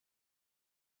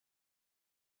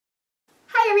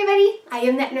everybody, I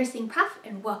am Thatnursingprof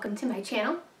and welcome to my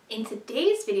channel. In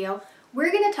today's video,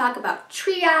 we're going to talk about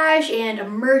triage and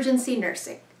emergency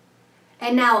nursing.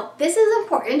 And now, this is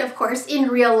important, of course, in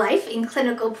real life, in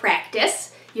clinical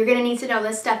practice. You're going to need to know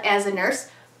this stuff as a nurse,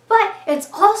 but it's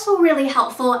also really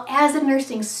helpful as a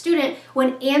nursing student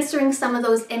when answering some of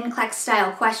those NCLEX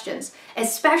style questions,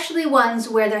 especially ones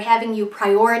where they're having you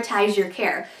prioritize your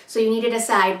care. So you need to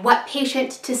decide what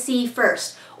patient to see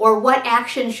first, or what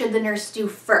action should the nurse do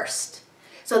first.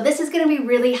 So this is going to be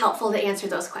really helpful to answer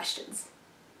those questions.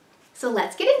 So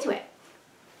let's get into it.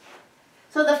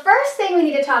 So the first thing we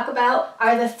need to talk about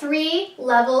are the 3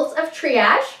 levels of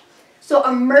triage. So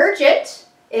emergent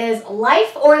is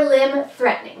life or limb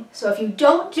threatening. So if you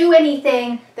don't do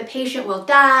anything, the patient will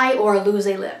die or lose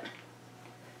a limb.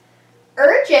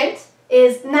 Urgent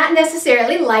is not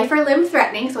necessarily life or limb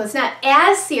threatening, so it's not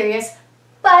as serious,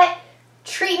 but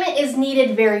treatment is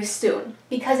needed very soon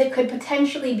because it could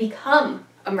potentially become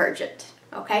emergent.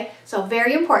 Okay, so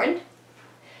very important.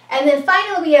 And then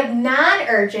finally we have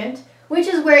non-urgent, which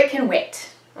is where it can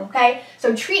wait. Okay,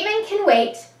 so treatment can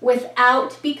wait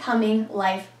without becoming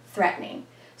life-threatening.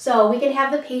 So we can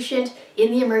have the patient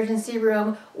in the emergency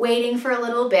room waiting for a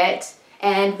little bit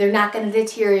and they're not going to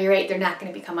deteriorate, they're not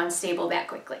going to become unstable that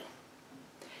quickly.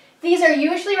 These are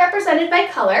usually represented by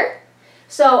color.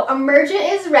 So emergent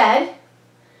is red,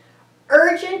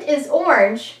 urgent is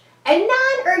orange, and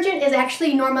non-urgent is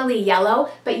actually normally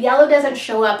yellow, but yellow doesn't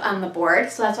show up on the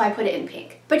board, so that's why I put it in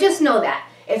pink. But just know that.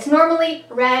 It's normally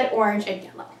red, orange, and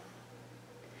yellow.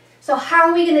 So how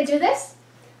are we going to do this?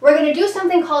 We're going to do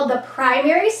something called the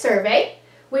primary survey,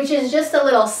 which is just a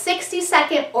little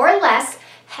 60-second or less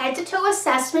head-to-toe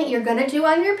assessment you're going to do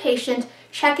on your patient,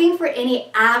 checking for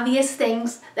any obvious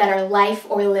things that are life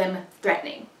or limb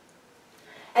threatening.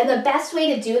 And the best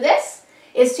way to do this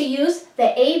is to use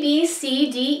the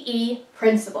Abcde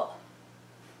principle.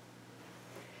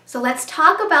 So let's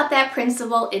talk about that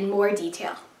principle in more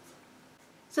detail.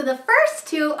 So the first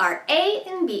 2 are A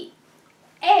and B.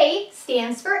 A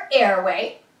stands for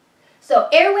airway. So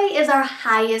airway is our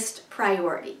highest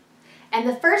priority. And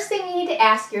the first thing you need to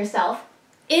ask yourself,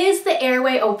 is the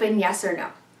airway open, yes or no?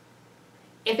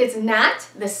 If it's not,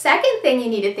 the second thing you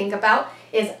need to think about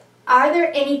is, are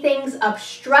there any things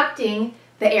obstructing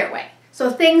the airway? So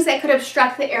things that could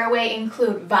obstruct the airway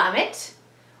include vomit,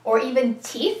 or even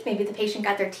teeth. Maybe the patient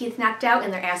got their teeth knocked out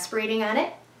and they're aspirating on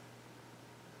it.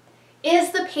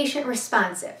 Is the patient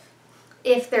responsive?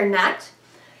 If they're not,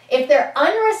 if they're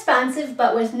unresponsive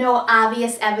but with no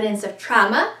obvious evidence of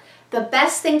trauma, the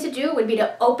best thing to do would be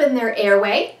to open their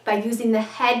airway by using the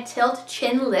head tilt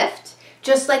chin lift,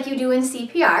 just like you do in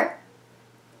CPR.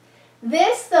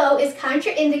 This, though, is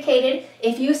contraindicated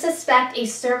if you suspect a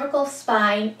cervical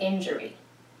spine injury.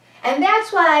 And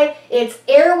that's why it's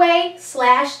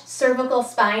airway/cervical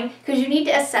spine, because you need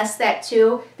to assess that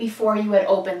too before you would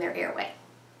open their airway.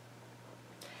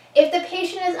 If the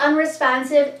patient is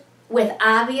unresponsive with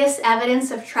obvious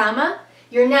evidence of trauma,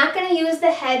 you're not going to use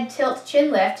the head tilt chin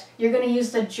lift, you're going to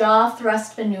use the jaw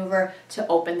thrust maneuver to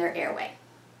open their airway.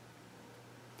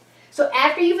 So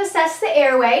after you've assessed the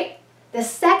airway, the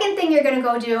second thing you're going to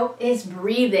go do is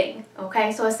breathing,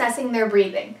 okay? So assessing their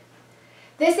breathing.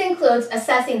 This includes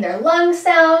assessing their lung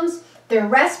sounds, their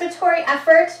respiratory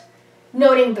effort,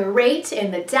 noting the rate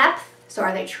and the depth. So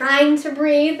are they trying to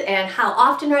breathe and how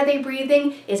often are they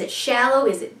breathing? Is it shallow?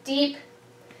 Is it deep?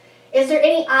 Is there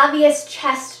any obvious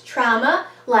chest trauma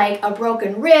like a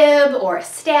broken rib or a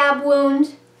stab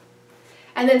wound?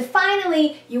 And then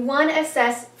finally, you want to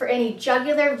assess for any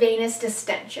jugular venous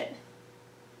distension.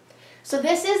 So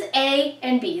this is A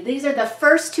and B. These are the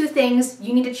first 2 things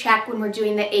you need to check when we're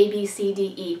doing the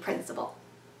Abcde principle.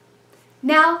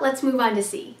 Now let's move on to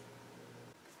C.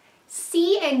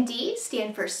 C and D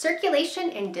stand for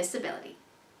circulation and disability.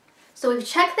 So we've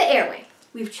checked the airway,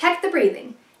 we've checked the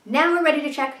breathing, now we're ready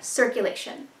to check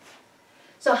circulation.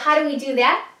 So how do we do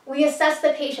that? We assess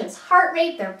the patient's heart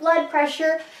rate, their blood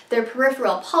pressure, their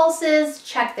peripheral pulses,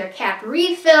 check their cap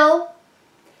refill.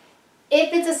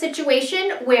 If it's a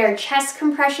situation where chest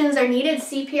compressions are needed,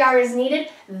 CPR is needed,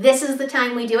 this is the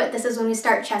time we do it. This is when we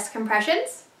start chest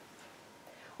compressions.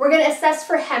 We're going to assess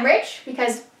for hemorrhage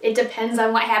because it depends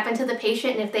on what happened to the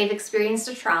patient and if they've experienced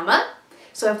a trauma.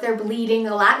 So if they're bleeding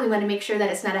a lot, we want to make sure that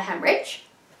it's not a hemorrhage.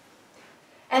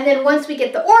 And then once we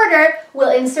get the order,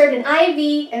 we'll insert an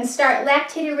IV and start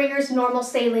lactated ringers, normal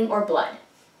saline, or blood.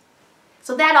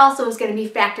 So that also is going to be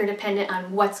factor dependent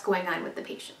on what's going on with the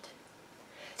patient.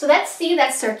 So that's C,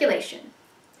 that's circulation.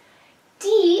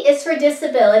 D is for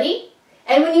disability.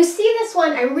 And when you see this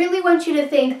one, I really want you to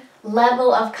think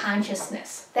level of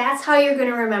consciousness. That's how you're going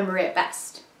to remember it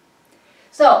best.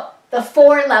 So the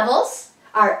 4 levels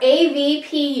are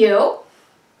AVPU.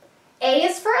 A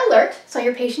is for alert, so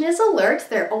your patient is alert.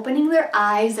 They're opening their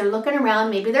eyes, they're looking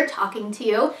around, maybe they're talking to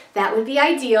you. That would be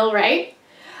ideal, right?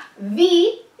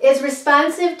 V is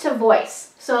responsive to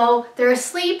voice. So they're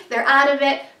asleep, they're out of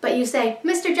it, but you say,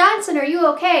 Mr. Johnson, are you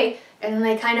okay? And then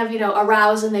they kind of,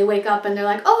 arouse and they wake up and they're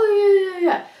like, oh,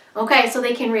 yeah. Okay, so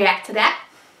they can react to that.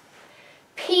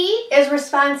 P is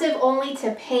responsive only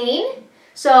to pain.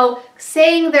 So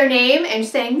saying their name and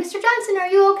saying, Mr. Johnson, are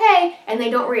you okay? And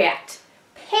they don't react.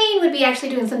 Pain would be actually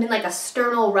doing something like a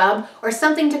sternal rub or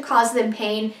something to cause them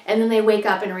pain, and then they wake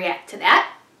up and react to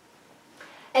that.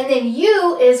 And then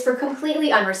U is for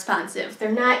completely unresponsive. They're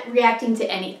not reacting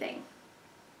to anything.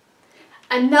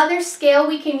 Another scale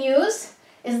we can use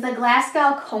is the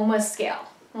Glasgow Coma Scale.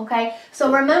 Okay,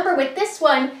 so remember with this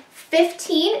one,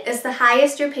 15 is the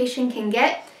highest your patient can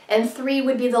get, and 3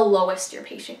 would be the lowest your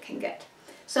patient can get.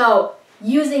 So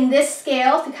using this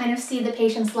scale to kind of see the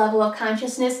patient's level of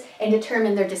consciousness and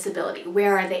determine their disability.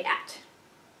 Where are they at?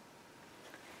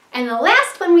 And the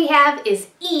last one we have is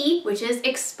E, which is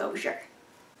exposure.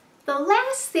 The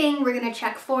last thing we're going to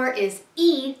check for is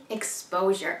E,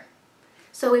 exposure.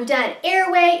 So we've done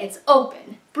airway, it's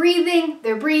open. Breathing,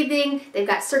 they're breathing, they've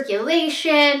got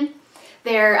circulation,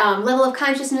 their level of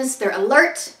consciousness, they're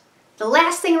alert. The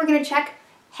last thing we're going to check,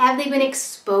 have they been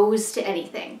exposed to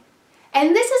anything?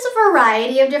 And this is a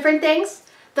variety of different things.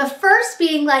 The first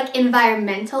being like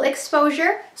environmental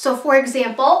exposure. So for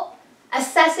example,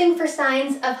 assessing for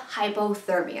signs of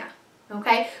hypothermia.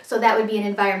 Okay, so that would be an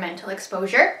environmental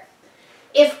exposure.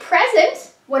 If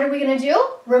present, what are we going to do?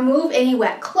 Remove any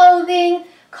wet clothing,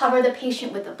 cover the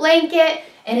patient with a blanket,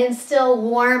 and instill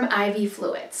warm IV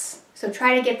fluids. So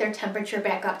try to get their temperature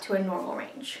back up to a normal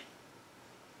range.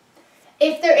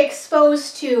 If they're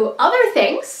exposed to other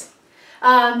things,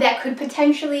 that could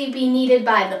potentially be needed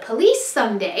by the police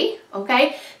someday,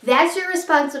 okay? That's your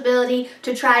responsibility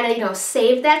to try to,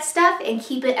 save that stuff and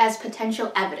keep it as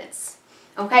potential evidence,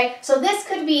 okay? So this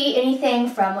could be anything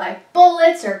from like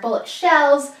bullets or bullet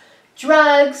shells,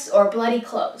 drugs, or bloody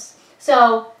clothes.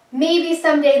 So maybe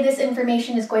someday this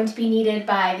information is going to be needed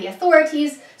by the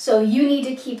authorities, so you need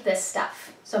to keep this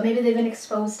stuff. So maybe they've been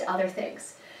exposed to other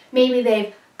things. Maybe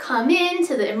they've come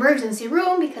into the emergency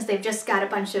room because they've just got a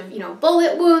bunch of,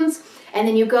 bullet wounds, and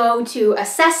then you go to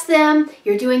assess them,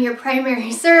 you're doing your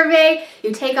primary survey,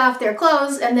 you take off their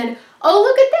clothes, and then, oh,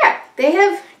 look at that, they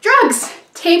have drugs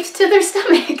taped to their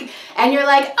stomach, and you're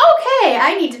like, okay,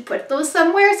 I need to put those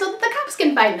somewhere so that the cops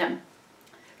can find them.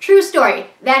 True story,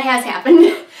 that has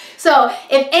happened. So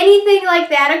if anything like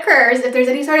that occurs, if there's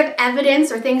any sort of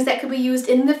evidence or things that could be used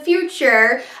in the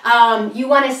future, you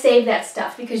want to save that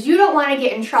stuff because you don't want to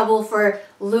get in trouble for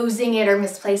losing it or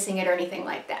misplacing it or anything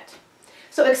like that.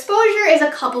 So exposure is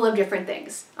a couple of different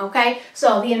things, okay?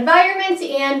 So the environment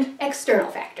and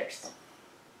external factors.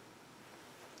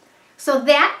 So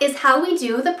that is how we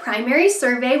do the primary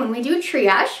survey when we do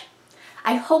triage.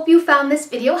 I hope you found this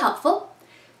video helpful.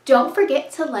 Don't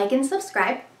forget to like and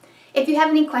subscribe. If you have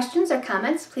any questions or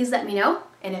comments, please let me know.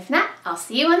 And if not, I'll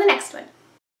see you on the next one.